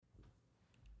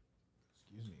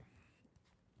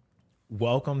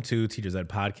Welcome to Teachers Ed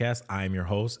Podcast. I am your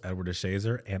host, Edward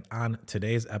DeShazer, and on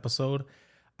today's episode,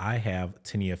 I have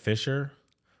Tenia Fisher,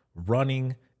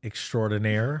 running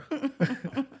extraordinaire,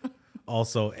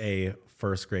 also a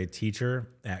first grade teacher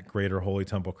at Greater Holy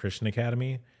Temple Christian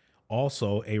Academy,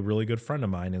 also a really good friend of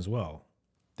mine as well.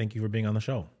 Thank you for being on the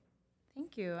show.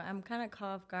 Thank you. I'm kind of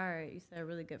caught off guard. You said a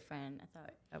really good friend. I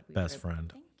thought that would be Best friend.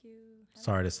 Thank you.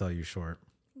 Sorry to sell you short.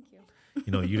 Thank you.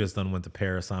 You know, you just done went to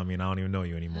Paris on me, and I don't even know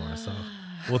you anymore. So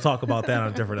we'll talk about that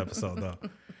on a different episode, though.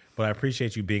 But I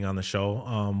appreciate you being on the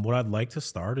show. What I'd like to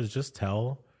start is just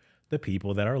tell the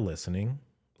people that are listening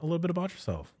a little bit about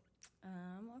yourself.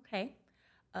 Okay.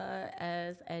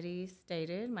 As Eddie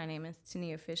stated, my name is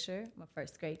Tenia Fisher. I'm a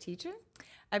first grade teacher.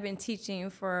 I've been teaching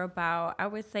for about, I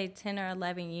would say, 10 or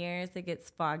 11 years. It gets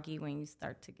foggy when you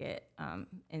start to get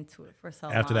into it for so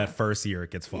long. After that first year,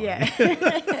 it gets foggy.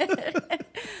 Yeah.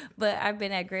 But I've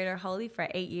been at Greater Holy for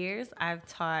 8 years. I've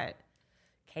taught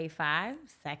K-5,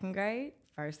 second grade,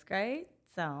 first grade.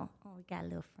 So, we got a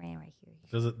little friend right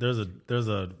here. There's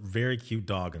a very cute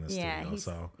dog in the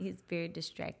studio. He's very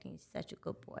distracting. He's such a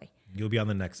good boy. You'll be on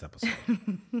the next episode.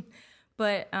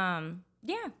 But now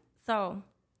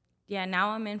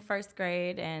I'm in first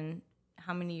grade, and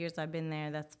how many years I've been there,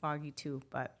 that's foggy too.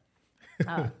 But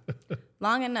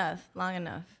long enough.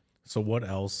 So what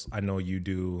else? I know you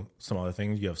do some other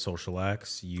things. You have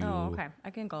SocialX. Okay. I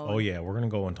can go. Oh, yeah. We're going to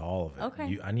go into all of it.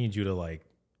 Okay. I need you to,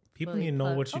 people need to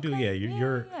know what you do. Okay. Yeah,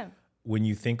 you're when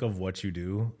you think of what you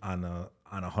do on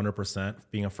 100%,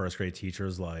 being a first grade teacher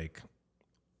is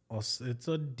it's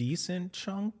a decent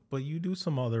chunk, but you do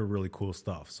some other really cool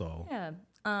stuff. So yeah,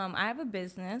 I have a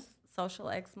business,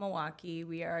 SocialX Milwaukee.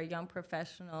 We are a young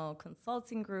professional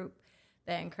consulting group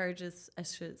that encourages, I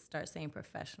should start saying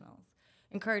professionals,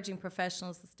 encouraging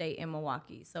professionals to stay in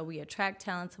Milwaukee. So we attract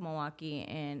talent to Milwaukee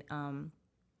and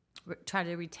try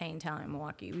to retain talent in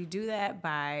Milwaukee. We do that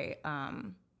by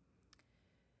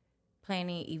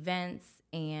planning events,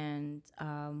 and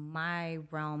my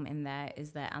realm in that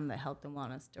is that I'm the health and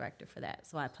wellness director for that.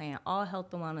 So I plan all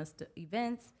health and wellness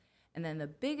events, and then the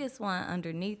biggest one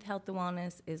underneath health and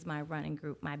wellness is my running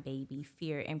group, my baby,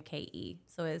 FEAR, MKE.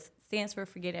 So it stands for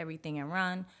Forget Everything and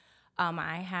Run.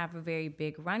 I have a very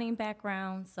big running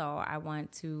background, so I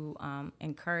want to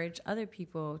encourage other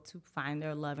people to find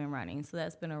their love in running. So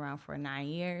that's been around for 9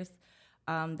 years.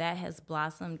 That has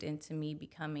blossomed into me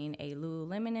becoming a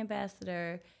Lululemon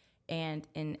ambassador and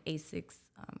an ASICS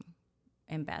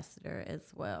ambassador as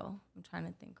well. I'm trying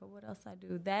to think of what else I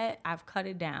do. That I've cut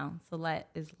it down, so that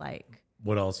is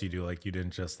what else you do? You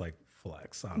didn't just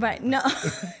flex on right? it. No,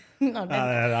 no.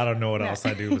 I don't know what else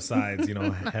I do besides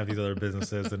have these other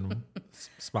businesses and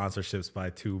sponsorships by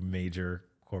two major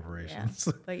corporations.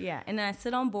 Yeah. But yeah, and then I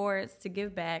sit on boards to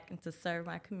give back and to serve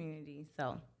my community.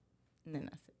 So, and then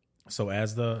that's it. So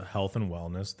as the health and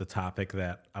wellness, the topic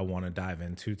that I want to dive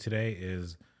into today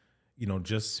is,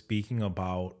 just speaking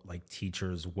about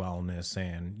teachers' wellness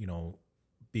and,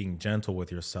 being gentle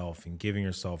with yourself and giving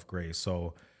yourself grace.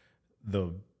 So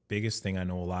the biggest thing I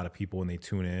know a lot of people when they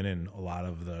tune in, and a lot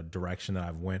of the direction that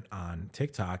I've went on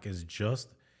TikTok, is just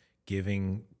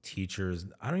giving teachers,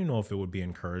 I don't even know if it would be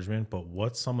encouragement, but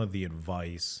what's some of the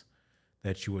advice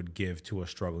that you would give to a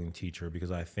struggling teacher?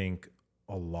 Because I think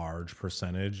a large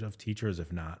percentage of teachers,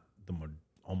 if not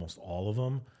almost all of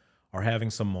them, are having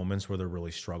some moments where they're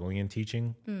really struggling in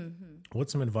teaching. Mm-hmm.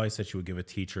 What's some advice that you would give a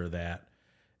teacher that,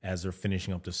 as they're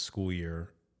finishing up the school year,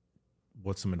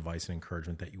 what's some advice and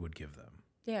encouragement that you would give them?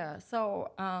 Yeah,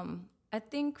 so I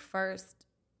think first,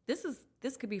 this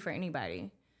could be for anybody,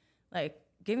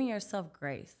 giving yourself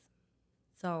grace.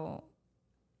 So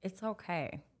it's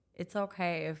okay. It's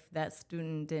okay if that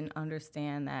student didn't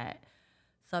understand that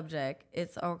subject.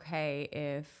 It's okay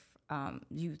if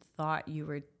you thought you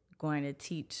were going to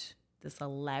teach this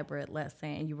elaborate lesson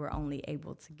and you were only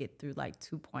able to get through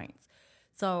 2 points.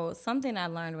 So something I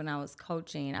learned when I was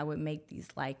coaching, I would make these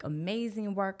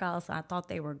amazing workouts. I thought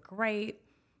they were great.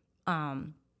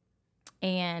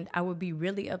 And I would be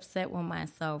really upset with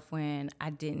myself when I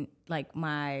didn't,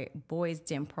 my boys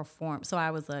didn't perform. So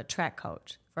I was a track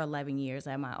coach for 11 years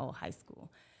at my old high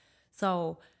school.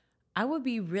 So I would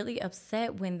be really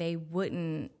upset when they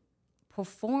wouldn't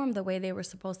perform the way they were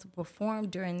supposed to perform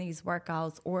during these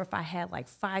workouts, or if I had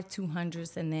 5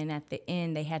 200s and then at the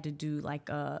end they had to do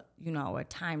a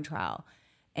time trial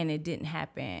and it didn't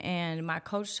happen. And my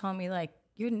coach told me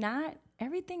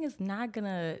everything is not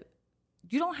gonna,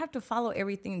 you don't have to follow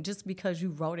everything just because you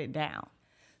wrote it down.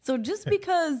 So just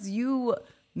because you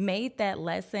made that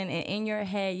lesson and in your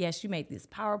head, yes, you made these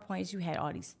PowerPoints, you had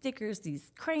all these stickers,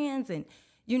 these crayons, and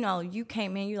you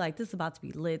came in, you're like, this is about to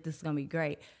be lit, this is gonna be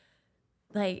great.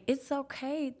 like, it's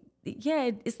okay.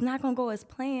 Yeah, it's not going to go as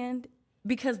planned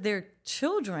because they're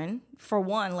children, for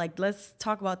one. Like, let's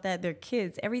talk about that. They're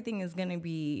kids. Everything is going to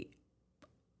be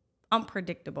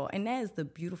unpredictable. And that is the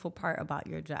beautiful part about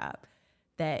your job,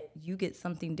 that you get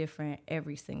something different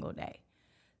every single day.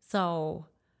 So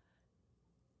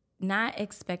not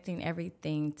expecting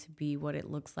everything to be what it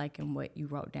looks like and what you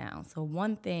wrote down. So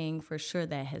one thing for sure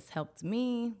that has helped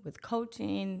me with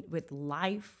coaching, with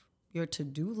life, your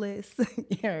to-do list,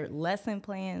 your lesson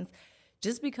plans,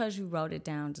 just because you wrote it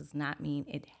down does not mean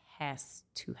it has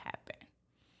to happen.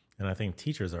 And I think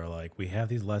teachers are like, we have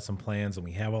these lesson plans and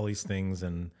we have all these things,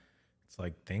 and it's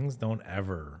like things don't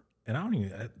ever, and I don't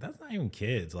even, that's not even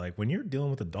kids. Like when you're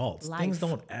dealing with adults, things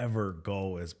don't ever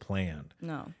go as planned.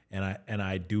 No. And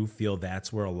I do feel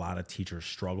that's where a lot of teachers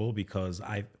struggle, because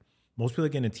most people that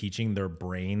get into teaching, their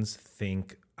brains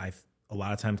think a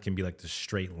lot of times can be like the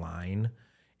straight line.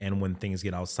 And when things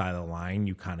get outside of the line,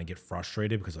 you kind of get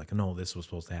frustrated because like, no, this was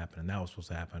supposed to happen and that was supposed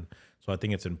to happen. So I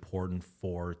think it's important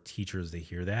for teachers to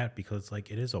hear that, because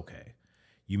like, it is okay.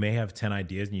 You may have 10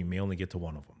 ideas and you may only get to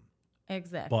one of them.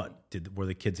 Exactly. But were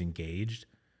the kids engaged?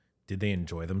 Did they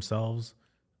enjoy themselves?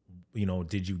 You know,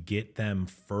 did you get them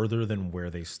further than where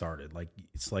they started? Like,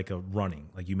 it's like a running.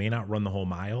 Like, you may not run the whole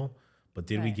mile, but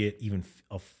did we get even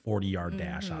a 40-yard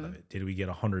dash out of it? Did we get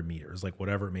 100 meters? Like,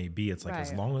 whatever it may be, it's like,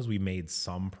 as long as we made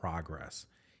some progress,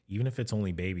 even if it's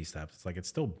only baby steps, it's like, it's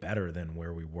still better than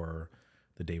where we were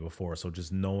the day before. So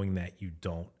just knowing that you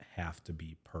don't have to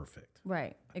be perfect.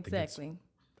 Right. Exactly.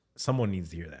 Someone needs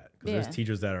to hear that, because there's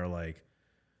teachers that are like,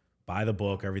 by the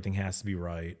book, everything has to be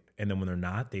right. And then when they're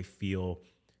not, they feel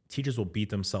teachers will beat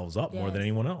themselves up more than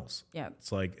anyone else. Yeah.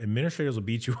 It's like administrators will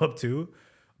beat you up too,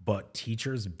 but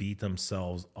teachers beat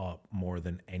themselves up more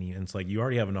than any. And it's like, you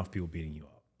already have enough people beating you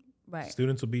up. Right.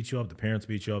 Students will beat you up. The parents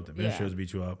beat you up. The administrators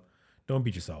beat you up. Don't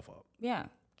beat yourself up. Yeah.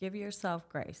 Give yourself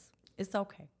grace. It's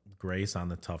okay. Grace on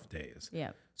the tough days.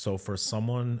 Yeah. So for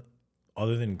someone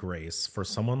other than grace, for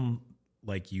someone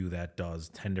like you that does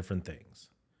 10 different things,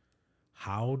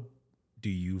 how do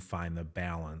you find the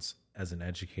balance as an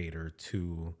educator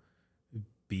to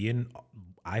be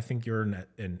I think you're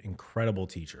an incredible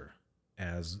teacher.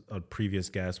 As a previous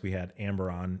guest, we had Amber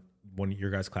on.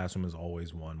 Your guys' classroom is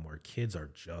always one where kids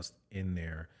are just in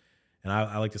there. And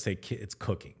I like to say it's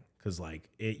cooking, because like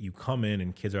you come in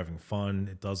and kids are having fun.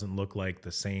 It doesn't look like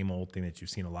the same old thing that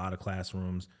you've seen in a lot of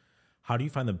classrooms. How do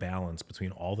you find the balance between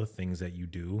all the things that you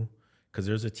do? Because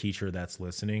there's a teacher that's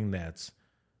listening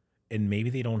and maybe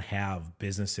they don't have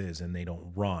businesses and they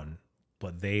don't run,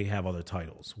 but they have other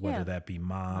titles, whether that be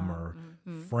mom or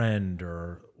friend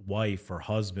or wife or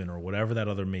husband or whatever that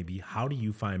other may be. How do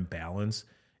you find balance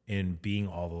in being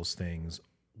all those things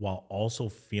while also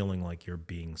feeling like you're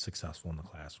being successful in the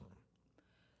classroom?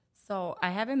 So I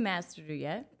haven't mastered it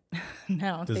yet.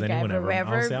 No, Does anyone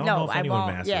ever? No, I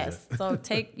won't. Masters yes. it. So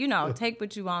take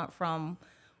what you want from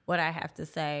what I have to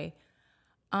say.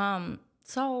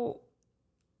 So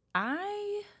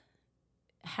I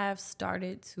have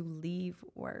started to leave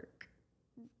work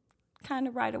kind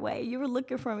of right away. You were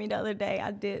looking for me the other day.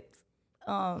 I did.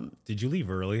 Did you leave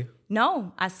early?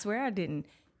 No, I swear I didn't.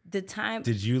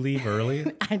 Did you leave early?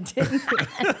 I did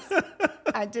not.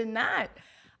 I did not.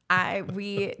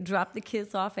 We dropped the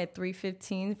kids off at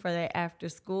 3:15 for their after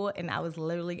school, and I was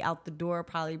literally out the door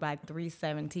probably by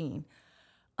 3:17.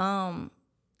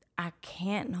 I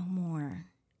can't no more.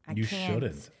 You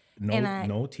shouldn't.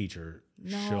 No teacher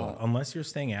should, unless you're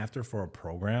staying after for a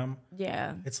program.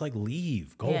 Yeah, it's like,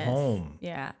 leave, go home.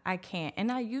 Yeah, I can't.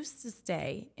 And I used to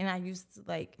stay, and I used to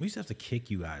we used to have to kick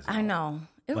you guys out. I know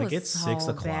it was it's so 6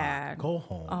 o'clock. Bad. Go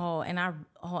home. And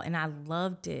I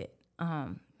loved it.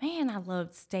 Man, I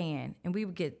loved staying, and we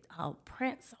would get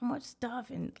print so much stuff,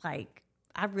 and like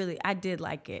I did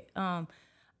like it. I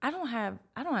don't have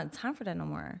time for that no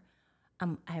more.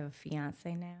 I have a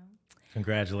fiance now.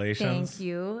 Congratulations. Thank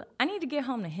you. I need to get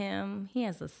home to him. He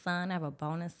has a son. I have a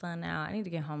bonus son now. I need to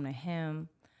get home to him.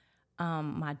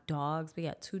 My dogs, we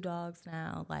got 2 dogs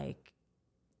now. Like,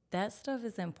 that stuff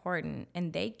is important,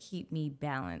 and they keep me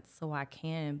balanced so I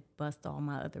can bust all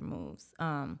my other moves.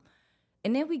 And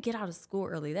then we get out of school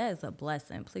early. That is a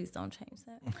blessing. Please don't change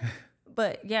that.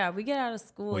 But yeah, we get out of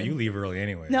school. Well, you leave early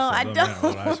anyway. No, so I don't. don't.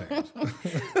 What I change.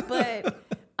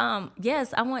 But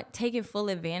yes, I want taking full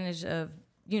advantage of,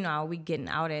 we getting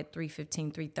out at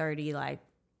 3:15, 3:30. Like,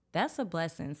 that's a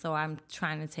blessing. So I'm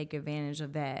trying to take advantage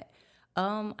of that.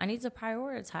 I need to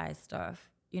prioritize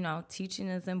stuff. Teaching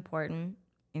is important.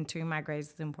 Entering my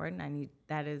grades is important.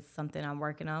 That is something I'm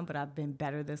working on, but I've been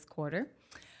better this quarter.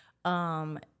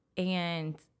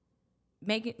 And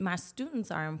my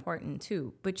students are important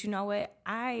too. But you know what?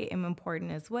 I am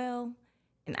important as well.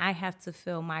 And I have to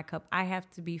fill my cup. I have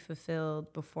to be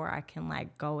fulfilled before I can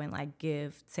like go and like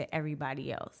give to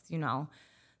everybody else, you know?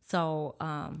 So,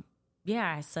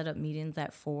 yeah, I set up meetings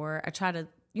at 4. I try to,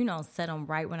 set them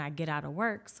right when I get out of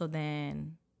work. So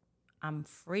then I'm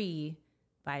free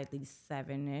by at least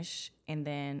 7-ish. And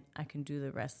then I can do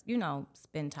the rest,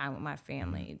 spend time with my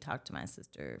family, talk to my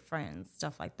sister, friends,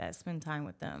 stuff like that, spend time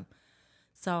with them.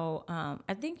 So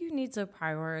I think you need to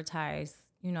prioritize,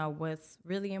 what's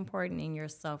really important in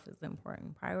yourself is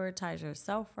important. Prioritize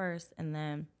yourself first and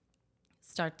then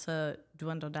start to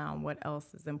dwindle down what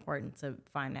else is important to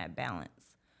find that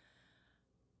balance.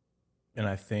 And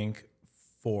I think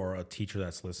for a teacher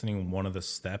that's listening, one of the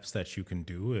steps that you can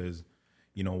do is,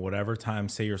 whatever time,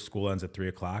 say your school ends at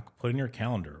 3:00, put in your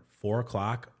calendar,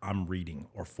 4:00, I'm reading,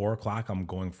 or 4:00, I'm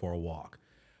going for a walk.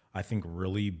 I think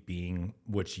really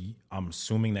which I'm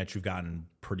assuming that you've gotten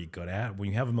pretty good at, when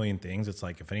you have a million things, it's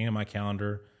like, if it ain't in my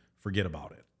calendar, forget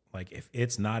about it. Like, if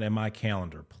it's not in my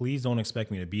calendar, please don't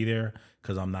expect me to be there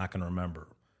because I'm not going to remember.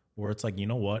 Where it's like, you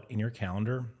know what, in your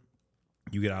calendar,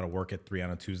 you get out of work at 3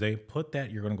 on a Tuesday, put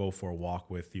that you're going to go for a walk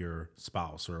with your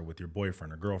spouse or with your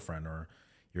boyfriend or girlfriend or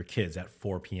your kids at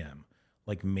 4 p.m.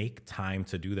 Like, make time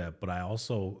to do that. But I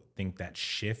also think that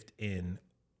shift in,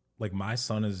 like, my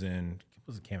son is in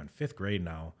 5th grade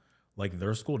now. Like,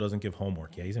 their school doesn't give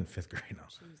homework. Yeah, he's in 5th grade now.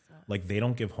 Jesus. Like, they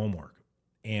don't give homework.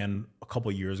 And a couple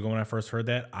of years ago when I first heard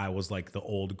that, I was like the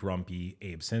old grumpy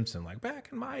Abe Simpson. Like, back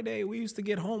in my day, we used to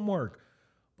get homework.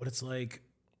 But it's like,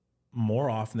 more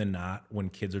often than not, when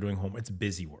kids are doing homework, it's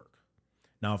busy work.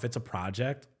 Now, if it's a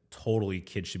project, totally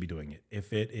kids should be doing it.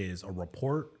 If it is a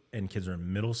report and kids are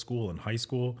in middle school and high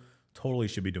school, totally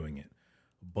should be doing it.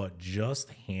 But just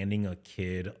handing a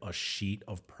kid a sheet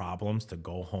of problems to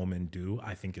go home and do,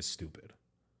 I think is stupid.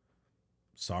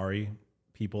 Sorry,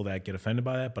 people that get offended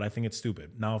by that, but I think it's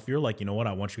stupid. Now, if you're like, you know what,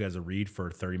 I want you guys to read for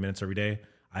 30 minutes every day,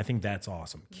 I think that's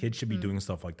awesome. Kids should be doing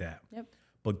stuff like that. Yep.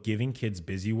 But giving kids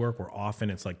busy work where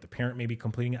often it's like the parent may be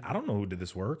completing it. I don't know who did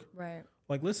this work. Right.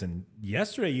 Like, listen,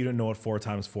 yesterday you didn't know what 4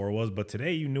 times 4 was, but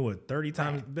today you knew it 30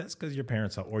 times. Right. That's because your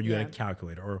parents helped, or you had a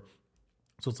calculator. Or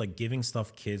so it's like giving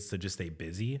stuff kids to just stay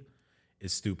busy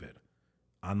is stupid.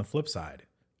 On the flip side,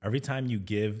 every time you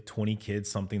give 20 kids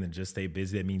something to just stay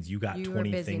busy, that means you got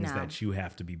 20 things that you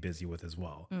have to be busy with as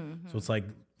well. Mm-hmm. So it's like,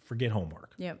 forget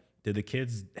homework. Yep. Did the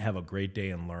kids have a great day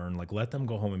and learn? Like, let them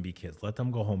go home and be kids. Let them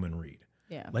go home and read.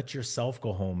 Yeah. Let yourself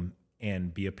go home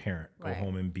and be a parent. Go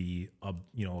home and be a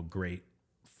great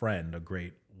friend, a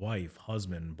great wife,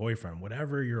 husband, boyfriend,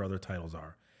 whatever your other titles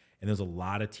are. And there's a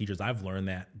lot of teachers. I've learned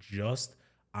that just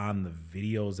on the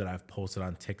videos that I've posted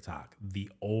on TikTok, the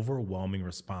overwhelming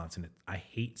response. And I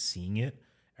hate seeing it.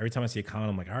 Every time I see a comment,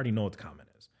 I'm like, I already know what the comment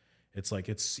is. It's like,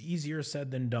 it's easier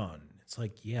said than done. It's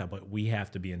like, yeah, but we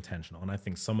have to be intentional. And I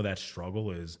think some of that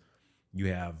struggle is you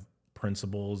have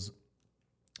principals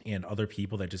and other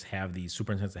people that just have these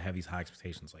superintendents that have these high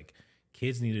expectations. Like,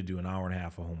 kids need to do an hour and a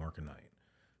half of homework a night.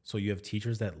 So you have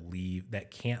teachers that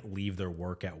can't leave their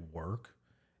work at work.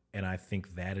 And I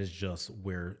think that is just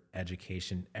where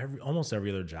education, almost every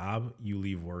other job, you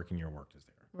leave work and your work is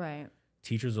there. Right.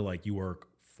 Teachers are like, you work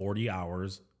 40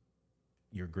 hours,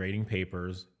 you're grading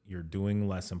papers, you're doing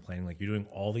lesson planning, like you're doing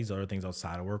all these other things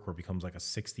outside of work where it becomes like a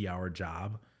 60-hour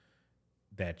job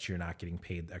that you're not getting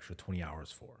paid the extra 20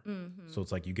 hours for. Mm-hmm. So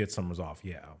it's like you get summers off,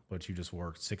 yeah, but you just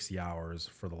worked 60 hours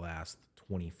for the last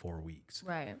 24 weeks.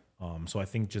 Right. So I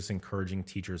think just encouraging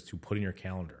teachers to put in your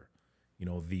calendar,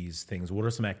 these things. What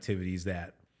are some activities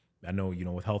that I know,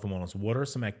 with health and wellness, what are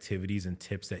some activities and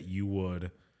tips that you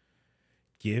would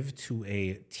give to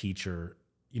a teacher?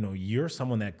 You're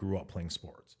someone that grew up playing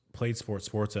sports, played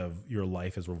sports of your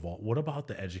life as revolt. What about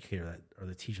the educator or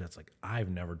the teacher that's like, I've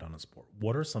never done a sport?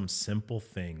 What are some simple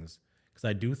things? Because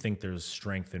I do think there's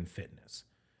strength in fitness.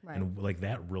 Right. And like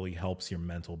that really helps your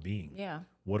mental being. Yeah.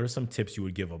 What are some tips you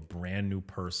would give a brand new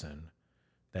person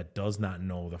that does not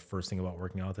know the first thing about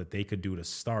working out that they could do to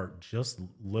start, just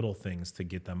little things to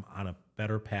get them on a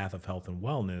better path of health and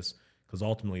wellness? Because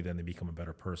ultimately then they become a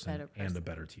better person and a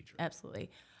better teacher.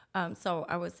 Absolutely. So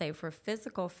I would say for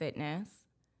physical fitness,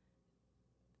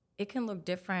 it can look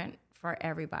different for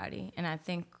everybody. And I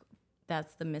think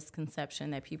that's the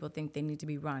misconception, that people think they need to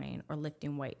be running or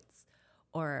lifting weights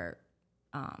or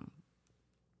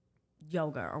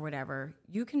yoga or whatever.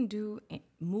 You can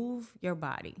move your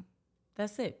body.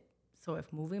 That's it. So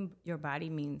if moving your body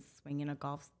means swinging a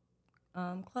golf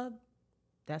club,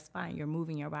 that's fine. You're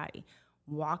moving your body.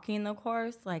 Walking the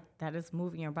course, like that is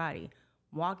moving your body.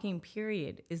 Walking,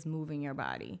 period, is moving your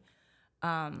body.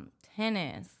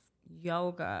 Tennis,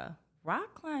 yoga,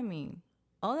 rock climbing.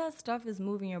 All that stuff is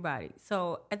moving your body.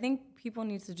 So I think people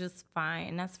need to just find,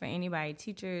 and that's for anybody,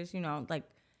 teachers, like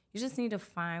you just need to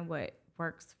find what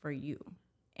works for you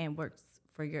and works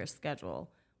for your schedule.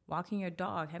 Walking your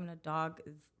dog, having a dog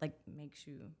is like makes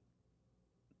you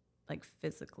like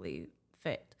physically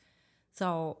fit.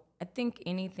 So I think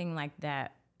anything like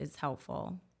that is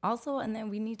helpful. Also, and then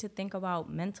we need to think about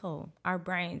our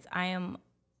brains. I am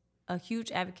a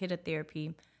huge advocate of therapy.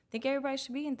 I think everybody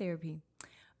should be in therapy.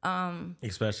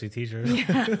 Especially teachers.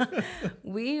 Yeah.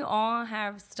 We all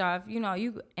have stuff,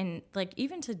 and like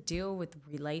even to deal with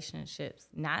relationships.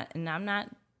 And I'm not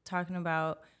talking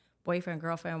about boyfriend,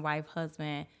 girlfriend, wife,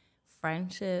 husband,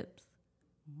 friendships,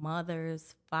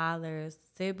 mothers, fathers,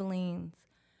 siblings.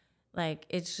 Like,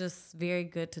 it's just very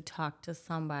good to talk to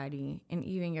somebody, and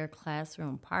even your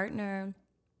classroom partner.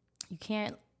 You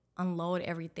can't unload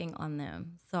everything on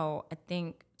them. So I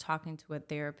think talking to a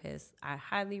therapist, I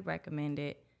highly recommend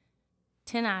it.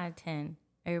 10 out of 10,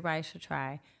 everybody should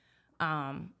try.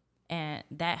 And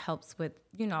that helps with,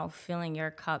 filling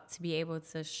your cup to be able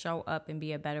to show up and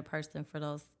be a better person for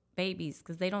those babies,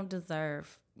 because they don't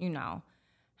deserve,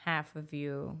 half of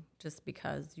you just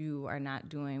because you are not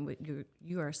doing what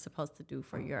you are supposed to do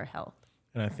for your health.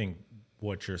 And I think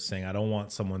what you're saying, I don't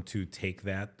want someone to take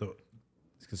that,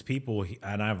 because people,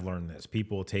 and I've learned this,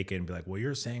 people will take it and be like, well,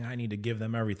 you're saying I need to give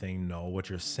them everything. No, what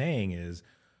you're saying is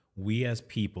we as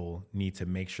people need to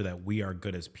make sure that we are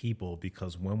good as people,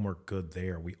 because when we're good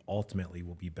there, we ultimately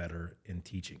will be better in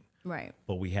teaching. Right.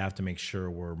 But we have to make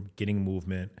sure we're getting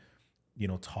movement,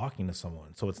 talking to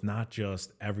someone. So it's not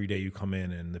just every day you come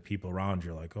in and the people around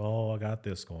you are like, oh, I got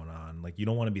this going on. Like, you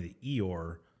don't want to be the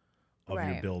Eeyore of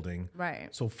your building. Right.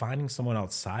 So finding someone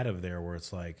outside of there where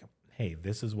it's like, hey,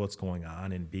 this is what's going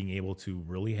on, and being able to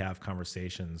really have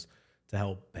conversations to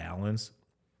help balance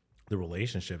the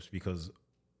relationships, because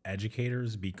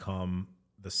educators become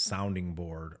the sounding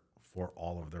board for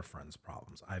all of their friends'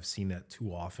 problems. I've seen that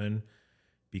too often,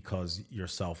 because you're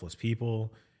selfless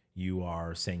people. You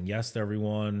are saying yes to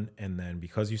everyone, and then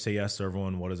because you say yes to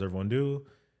everyone, what does everyone do?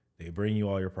 They bring you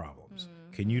all your problems.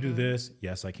 Mm-hmm. Can you do this?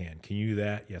 Yes, I can. Can you do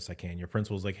that? Yes, I can. Your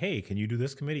principal's like, hey, can you do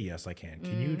this committee? Yes, I can.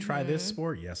 Can you try this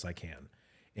sport? Yes, I can.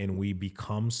 And we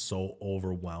become so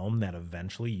overwhelmed that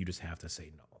eventually you just have to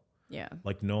say no. Yeah.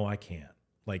 Like, no, I can't.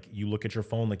 Like, you look at your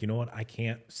phone, like, you know what? I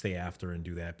can't stay after and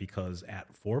do that, because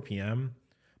at 4 p.m.,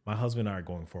 my husband and I are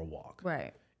going for a walk.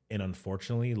 Right. And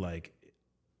unfortunately, like,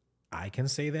 I can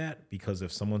say that because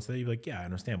if someone said, you're like, yeah, I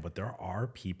understand. But there are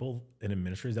people in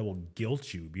administrators that will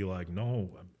guilt you, be like, no,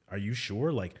 are you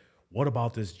sure? Like, what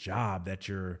about this job that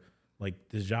you're like,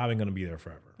 this job ain't going to be there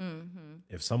forever. Mm-hmm.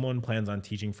 If someone plans on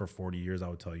teaching for 40 years, I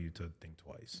would tell you to think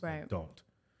twice. Right. Like, don't.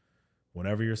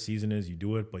 Whenever your season is, you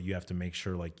do it, but you have to make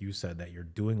sure, like you said, that you're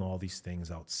doing all these things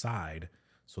outside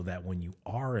so that when you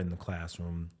are in the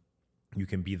classroom, you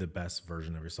can be the best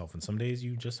version of yourself. And some days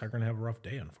you just are going to have a rough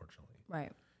day, unfortunately.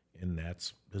 Right. And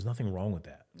there's nothing wrong with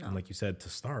that. No. And like you said, to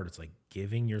start, it's like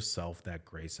giving yourself that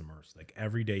grace and mercy. Like,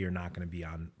 every day you're not going to be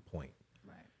on point.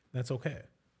 Right. That's okay.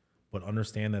 But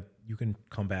understand that you can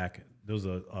come back. There was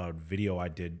a video I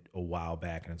did a while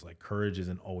back, and it's like, courage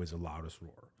isn't always the loudest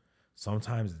roar.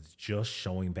 Sometimes it's just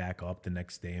showing back up the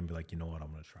next day and be like, you know what,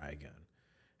 I'm going to try again.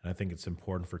 And I think it's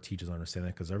important for teachers to understand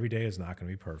that, because every day is not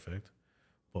going to be perfect.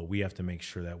 But we have to make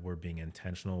sure that we're being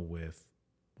intentional with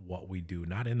what we do,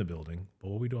 not in the building, but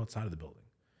what we do outside of the building.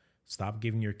 Stop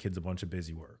giving your kids a bunch of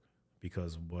busy work,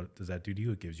 because what does that do to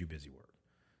you? It gives you busy work.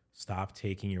 Stop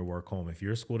taking your work home. If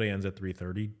your school day ends at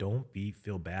 3:30, don't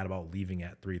feel bad about leaving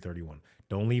at 3:31.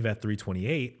 Don't leave at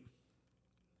 3:28.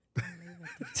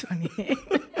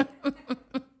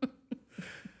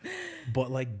 But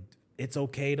like, it's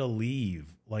okay to leave.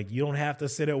 Like, you don't have to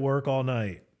sit at work all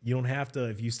night. You don't have to,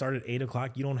 if you start at 8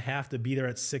 o'clock, you don't have to be there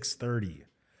at 6:30.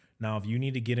 Now, if you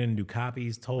need to get in and do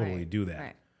copies, totally do that.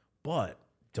 Right. But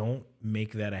don't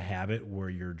make that a habit where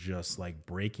you're just like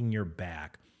breaking your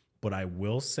back. But I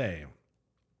will say,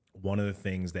 one of the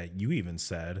things that you even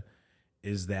said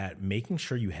is that making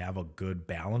sure you have a good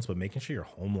balance, but making sure your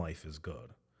home life is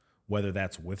good, whether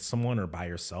that's with someone or by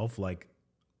yourself. Like,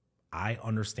 I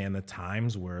understand the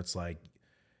times where it's like,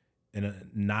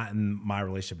 not in my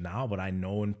relationship now, but I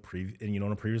know in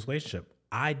a previous relationship,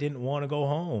 I didn't want to go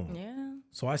home. Yeah.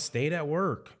 So I stayed at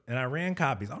work and I ran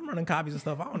copies. I'm running copies and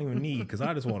stuff I don't even need, because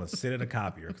I just want to sit at a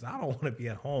copier, because I don't want to be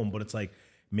at home. But it's like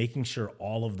making sure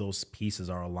all of those pieces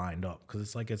are aligned up, because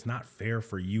it's like, it's not fair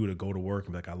for you to go to work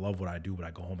and be like, I love what I do, but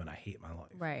I go home and I hate my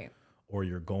life. Right. Or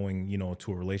you're going,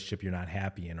 to a relationship you're not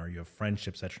happy in, or you have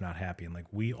friendships that you're not happy in. Like,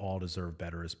 we all deserve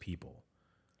better as people.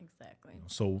 Exactly.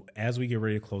 So as we get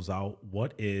ready to close out,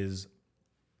 what is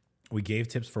we gave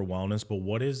tips for wellness, but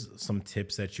what is some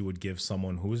tips that you would give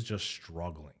someone who is just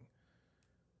struggling?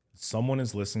 Someone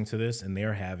is listening to this and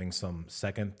they're having some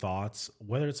second thoughts,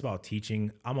 whether it's about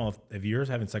teaching. If you're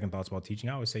having second thoughts about teaching,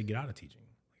 I always say get out of teaching.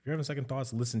 If you're having second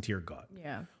thoughts, listen to your gut.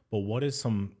 Yeah. But what is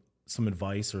some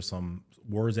advice or some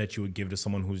words that you would give to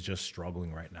someone who's just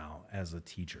struggling right now as a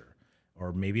teacher?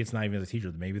 Or maybe it's not even as a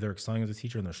teacher. Maybe they're excelling as a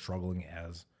teacher and they're struggling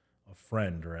as a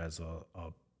friend or as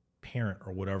a parent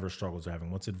or whatever struggles they're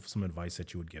having. What's some advice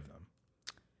that you would give them?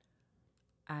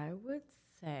 I would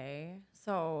say,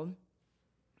 so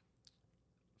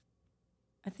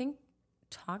I think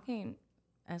talking,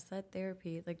 I said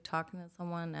therapy, like talking to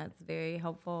someone, that's very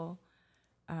helpful.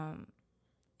 And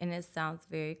it sounds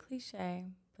very cliche,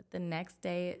 but the next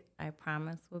day, I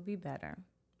promise, will be better.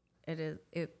 It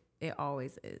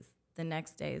always is. The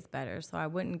next day is better. So I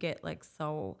wouldn't get like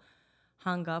so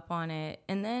hung up on it.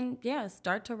 And then,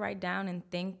 start to write down and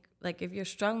think, like if you're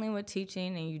struggling with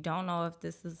teaching and you don't know if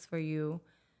this is for you,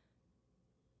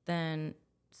 then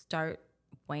start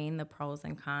weighing the pros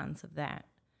and cons of that.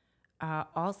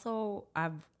 Also,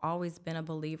 I've always been a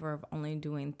believer of only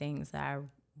doing things that I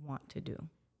want to do.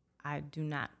 I do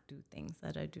not do things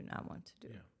that I do not want to do.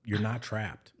 Yeah. You're not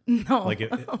trapped. No. Like,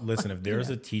 listen, if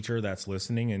there's a teacher that's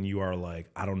listening and you are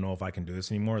like, I don't know if I can do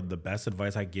this anymore, the best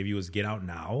advice I give you is get out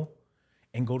now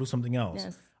and go do something else.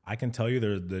 Yes. I can tell you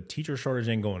the teacher shortage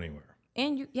ain't going anywhere.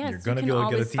 And you're going to be able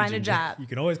to get a find a job. You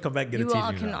can always come back and get a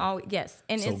teaching job. Yes,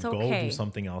 and it's okay. So go do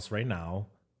something else right now.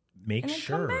 Make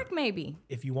sure. Come back maybe.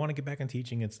 If you want to get back in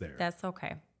teaching, it's there. That's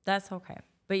okay.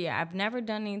 But yeah, I've never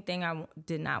done anything I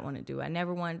did not want to do. I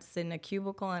never wanted to sit in a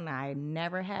cubicle, and I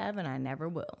never have, and I never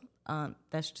will.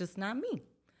 That's just not me.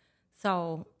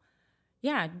 So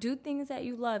yeah, do things that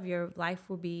you love. Your life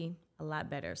will be a lot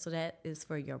better. So that is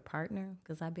for your partner,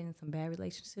 because I've been in some bad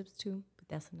relationships too, but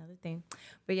that's another thing.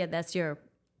 But yeah, that's your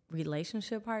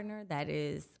relationship partner. That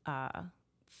is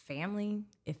family.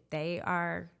 If they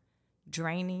are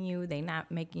draining you, they not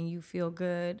making you feel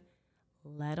good,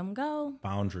 let them go.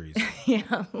 Boundaries.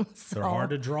 Yeah. They're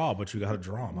hard to draw, but you got to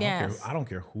draw them. Yes. I don't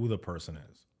care who the person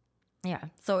is. Yeah.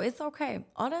 So it's okay.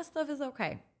 All that stuff is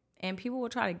okay. And people will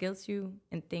try to guilt you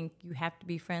and think you have to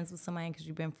be friends with somebody because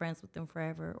you've been friends with them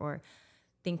forever, or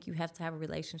think you have to have a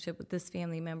relationship with this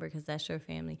family member because that's your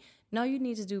family. No, you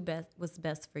need to do what's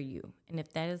best for you. And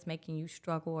if that is making you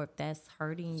struggle, or if that's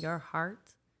hurting your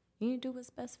heart, you need to do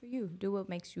what's best for you. Do what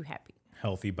makes you happy.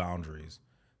 Healthy boundaries.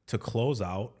 To close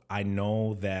out, I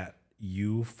know that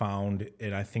you found,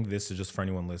 and I think this is just for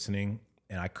anyone listening,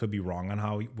 and I could be wrong on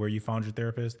where you found your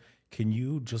therapist. Can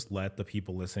you just let the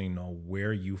people listening know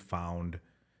where you found,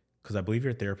 because I believe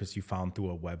your therapist you found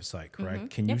through a website, correct? Mm-hmm.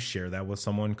 Can you share that with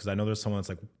someone? Because I know there's someone that's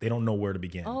like, they don't know where to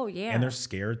begin. Oh, yeah. And they're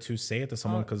scared to say it to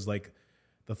someone because like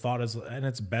the thought is, and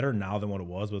it's better now than what it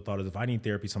was, but the thought is if I need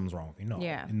therapy, something's wrong with me.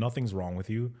 No, nothing's wrong with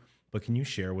you. But can you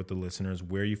share with the listeners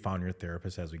where you found your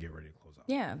therapist as we get ready to close out?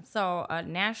 Yeah. So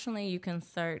nationally, you can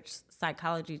search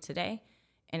Psychology Today,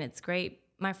 and it's great.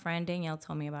 My friend Danielle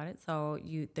told me about it. So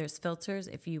there's filters.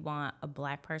 If you want a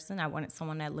Black person, I wanted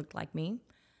someone that looked like me.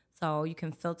 So you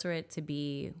can filter it to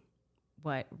be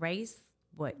what race,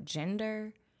 what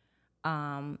gender,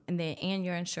 and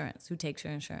your insurance, who takes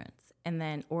your insurance, and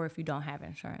then, or if you don't have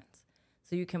insurance.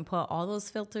 So you can put all those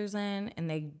filters in,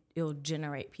 and it'll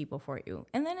generate people for you.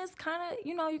 And then it's kind of,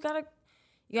 you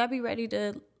gotta be ready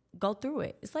to go through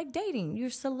it. It's like dating. You're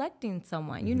selecting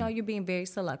someone. Mm-hmm. You're being very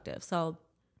selective. So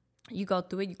you go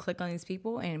through it, you click on these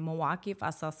people. In Milwaukee, if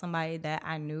I saw somebody that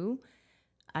I knew,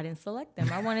 I didn't select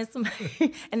them. I wanted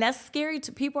somebody. And that's scary.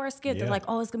 People are scared. Yeah. They're like,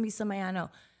 oh, it's going to be somebody I know.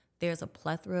 There's a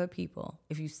plethora of people.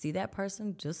 If you see that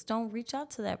person, just don't reach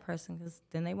out to that person, because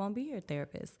then they won't be your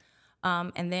therapist.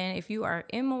 And then if you are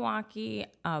in Milwaukee,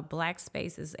 Black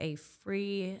Space is a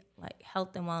free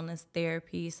health and wellness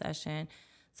therapy session.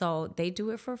 So they do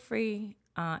it for free.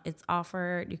 It's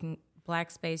offered.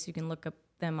 Black Space, you can look up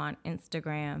them on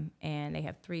Instagram, and they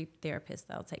have 3 therapists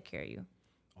that'll take care of you.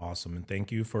 Awesome. And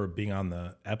thank you for being on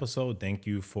the episode. Thank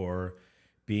you for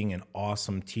being an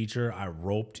awesome teacher. I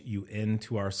roped you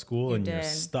into our school, and you're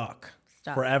stuck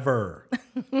forever.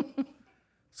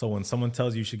 So when someone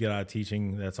tells you should get out of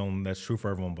teaching, that's true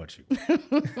for everyone but you.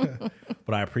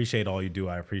 But I appreciate all you do.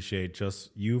 I appreciate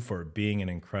just you for being an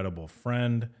incredible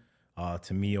friend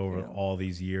to me over all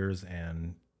these years.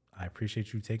 And I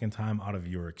appreciate you taking time out of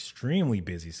your extremely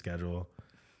busy schedule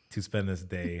to spend this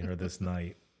day or this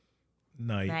night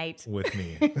with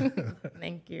me.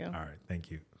 Thank you. All right. Thank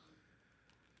you.